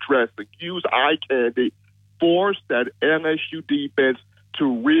window dressing, use eye candy. Force that LSU defense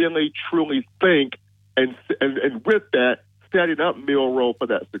to really, truly think, and with that, setting up Milroe for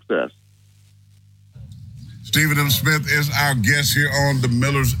that success. Stephen M. Smith is our guest here on the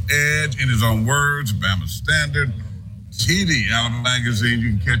Miller's Edge. In his own words, Bama Standard, TD, Alabama Magazine.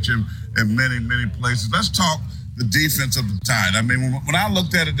 You can catch him in many, many places. Let's talk the defense of the Tide. I mean, when I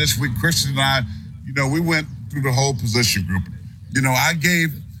looked at it this week, Christian and I, we went through the whole position group. I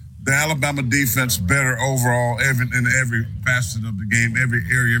gave the Alabama defense better overall in every facet of the game, every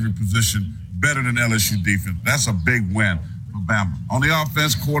area, every position, better than LSU defense. That's a big win for Bama. On the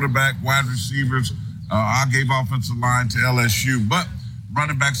offense, quarterback, wide receivers, I gave offensive line to LSU, but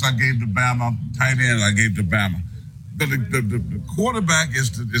running backs I gave to Bama, tight end I gave to Bama. But the quarterback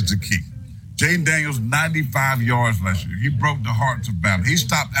is the key. Jaden Daniels, 95 yards last year. He broke the hearts of Bama. He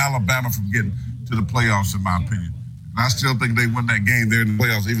stopped Alabama from getting to the playoffs, in my opinion. And I still think they win that game there in the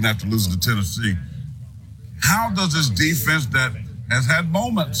playoffs, even after losing to Tennessee. How does this defense that has had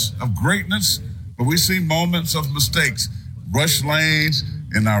moments of greatness, but we've seen moments of mistakes, rush lanes,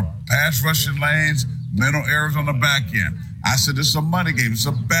 in our pass rushing lanes, mental errors on the back end. I said this is a money game. It's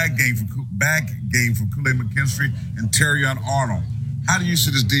a bad game for Kool-Aid McKinstry and Terrion Arnold. How do you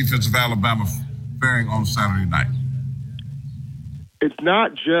see this defense of Alabama faring on Saturday night? It's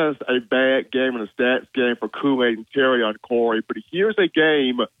not just a bad game and a stats game for Kool-Aid and Terrion, Corey, but here's a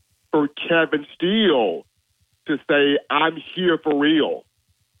game for Kevin Steele to say, I'm here for real.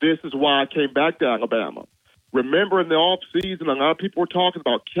 This is why I came back to Alabama. Remember in the offseason, a lot of people were talking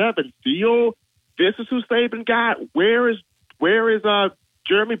about Kevin Steele. This is who Saban got. Where is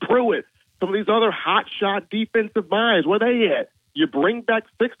Jeremy Pruitt? Some of these other hotshot defensive minds, where they at? You bring back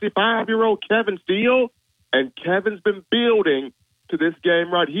 65-year-old Kevin Steele, and Kevin's been building to this game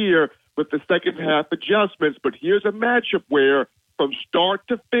right here with the second half adjustments. But here's a matchup where from start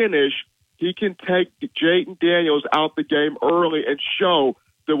to finish, he can take Jaden Daniels out the game early and show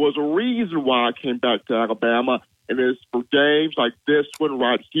there was a reason why I came back to Alabama, and it's for games like this one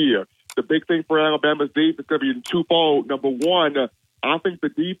right here. The big thing for Alabama's defense is going to be twofold. Number one, I think the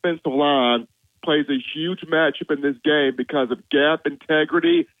defensive line plays a huge matchup in this game because of gap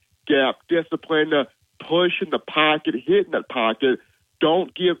integrity, gap discipline, push in the pocket, hitting that pocket.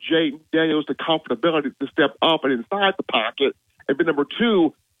 Don't give Jaden Daniels the comfortability to step up and inside the pocket. And then number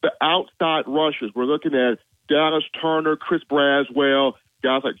two, the outside rushers. We're looking at Dallas Turner, Chris Braswell,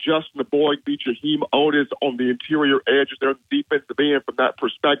 guys like Justin the Boy, Jaheim Otis on the interior edges there in the defensive end. From that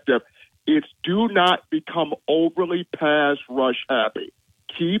perspective, it's do not become overly pass rush happy.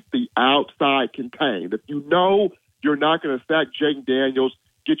 Keep the outside contained. If you know you're not going to sack Jaden Daniels,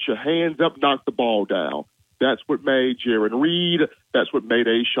 get your hands up, knock the ball down. That's what made Jaron Reed. That's what made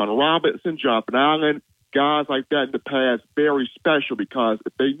Ashawn Robinson, Jonathan Allen, guys like that in the past very special because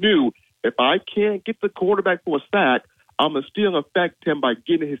if they knew if I can't get the quarterback for a sack, I'm going to still affect him by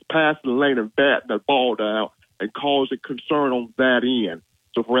getting his passing lane and batting that ball down and causing concern on that end.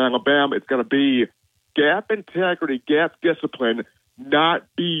 So for Alabama, it's going to be gap integrity, gap discipline, not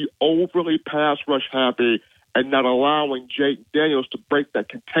be overly pass rush happy, and not allowing Jake Daniels to break that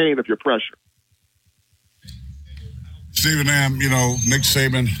contain of your pressure. Stephen M., Nick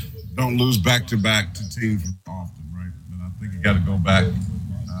Saban don't lose back-to-back to teams often, right? And I think you got to go back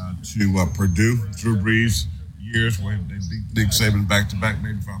to Purdue, Drew Brees years where they beat Nick Saban back-to-back,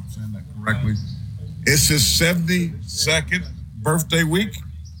 maybe if I'm saying that correctly. It's his 72nd birthday week.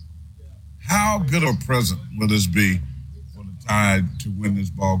 How good a present will this be for the Tide to win this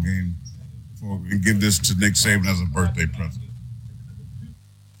ball game and give this to Nick Saban as a birthday present?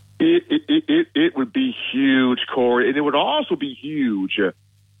 It would be huge, Corey, and it would also be huge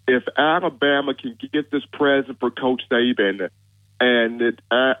if Alabama can get this present for Coach Saban, and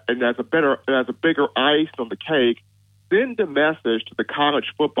as a bigger ice on the cake, send the message to the College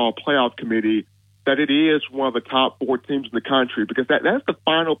Football Playoff Committee that it is one of the top 4 teams in the country, because that's the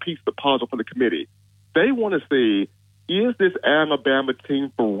final piece of the puzzle for the committee. They want to see, is this Alabama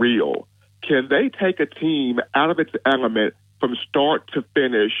team for real? Can they take a team out of its element from start to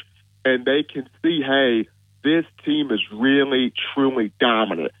finish, and they can see, hey, this team is really, truly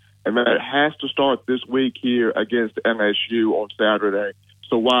dominant. And that has to start this week here against LSU on Saturday.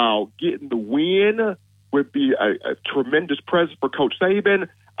 So while getting the win would be a tremendous present for Coach Saban,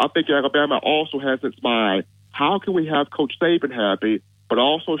 I think Alabama also has its mind, how can we have Coach Saban happy, but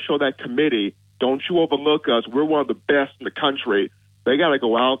also show that committee, don't you overlook us, we're one of the best in the country. They got to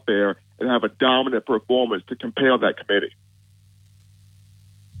go out there and have a dominant performance to compel that committee.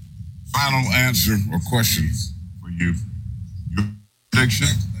 Final answer or questions for you. Your prediction,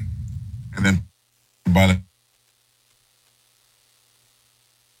 and then by the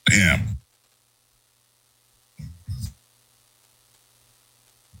AM.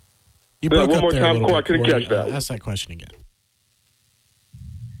 You broke one up more there time, Corey. I couldn't catch that. Ask that question again.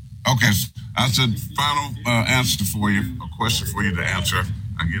 Okay, so I said final answer for you, a question for you to answer.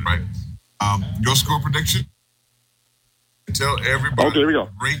 I get it right. Your score prediction? Tell everybody. Okay, here we go.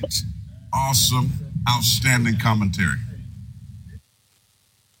 Great, awesome, outstanding commentary.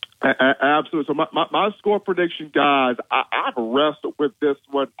 Absolutely. So my score prediction, guys, I've wrestled with this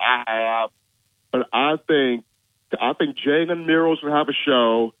one. I have, but I think Jalen Milroe will have a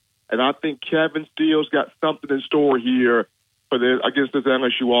show, and I think Kevin Steele's got something in store here for this against this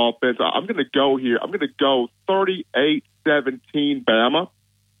LSU offense. I'm going to go here. I'm going to go 38-17 Bama.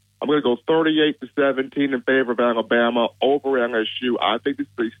 I'm going to go 38-17 in favor of Alabama over LSU. I think this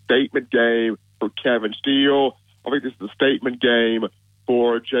is a statement game for Kevin Steele. I think this is a statement game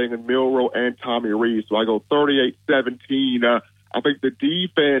for Jalen Milroe and Tommy Rees. So I go 38-17. I think the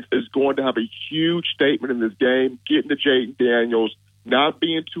defense is going to have a huge statement in this game, getting to Jaden Daniels, not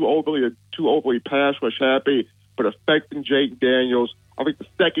being too overly pass rush happy, but affecting Jaden Daniels. I think the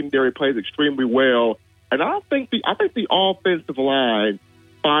secondary plays extremely well, and I think the offensive line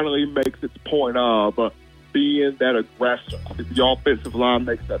finally makes its point of being that aggressor. I think the offensive line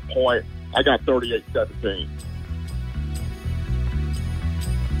makes that point. I got 38-17.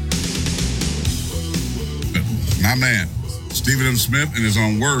 My man, Stephen M. Smith, in his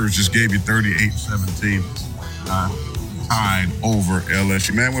own words, just gave you 38-17 Tide over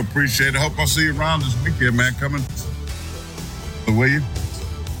LSU. Man, we appreciate it. Hope I'll see you around this weekend, man. Coming. Will you?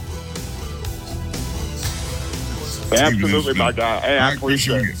 Absolutely, my guy. Hey, I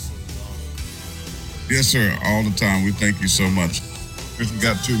appreciate it. Yes, sir. All the time. We thank you so much. We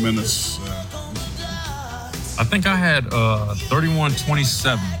got 2 minutes. I think I had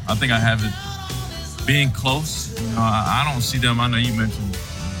 31-27. I think I have it being close. I don't see them. I know you mentioned.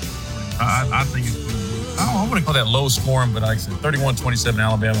 I think it's. I wouldn't call that low scoring, but like I said, 31-27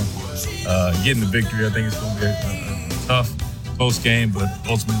 Alabama getting the victory. I think it's going to be a tough, close game, but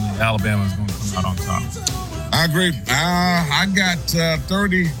ultimately Alabama is going to come out on top. I agree. I got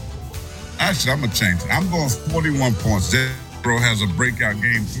 30. Actually, I'm going to change it. I'm going 41 points. Bro has a breakout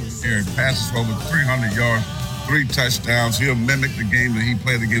game through the air. Passes for over 300 yards, 3 touchdowns. He'll mimic the game that he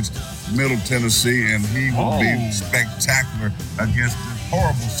played against Middle Tennessee, and he will be spectacular against this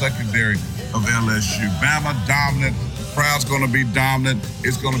horrible secondary of LSU. Bama dominant. The crowd's going to be dominant.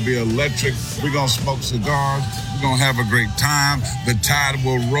 It's going to be electric. We're going to smoke cigars. We're going to have a great time. The Tide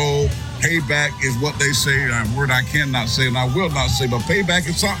will roll. Payback is what they say, a word I cannot say and I will not say, but payback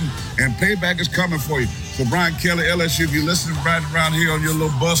is something, and payback is coming for you. So Brian Kelly, LSU, if you're listening right around here on your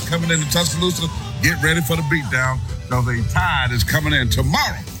little bus coming into Tuscaloosa, get ready for the beatdown, because the Tide is coming in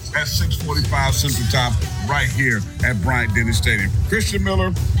tomorrow at 645 Central Time right here at Bryant-Denny Stadium. Christian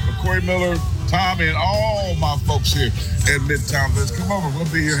Miller, Corey Miller, Tommy, and all my folks here at Midtown. Let's come over.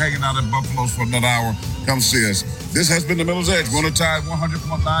 We'll be here hanging out at Buffalo's for another hour. Come see us. This has been the Miller's Edge. We're on the Tide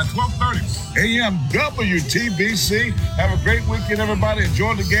 100.9, 1230 AM WTBC. Have a great weekend, everybody.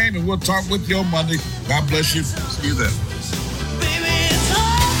 Enjoy the game, and we'll talk with you on Monday. God bless you. See you then.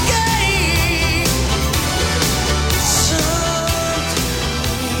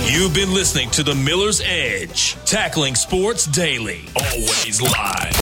 You've been listening to the Miller's Edge, tackling sports daily, always live.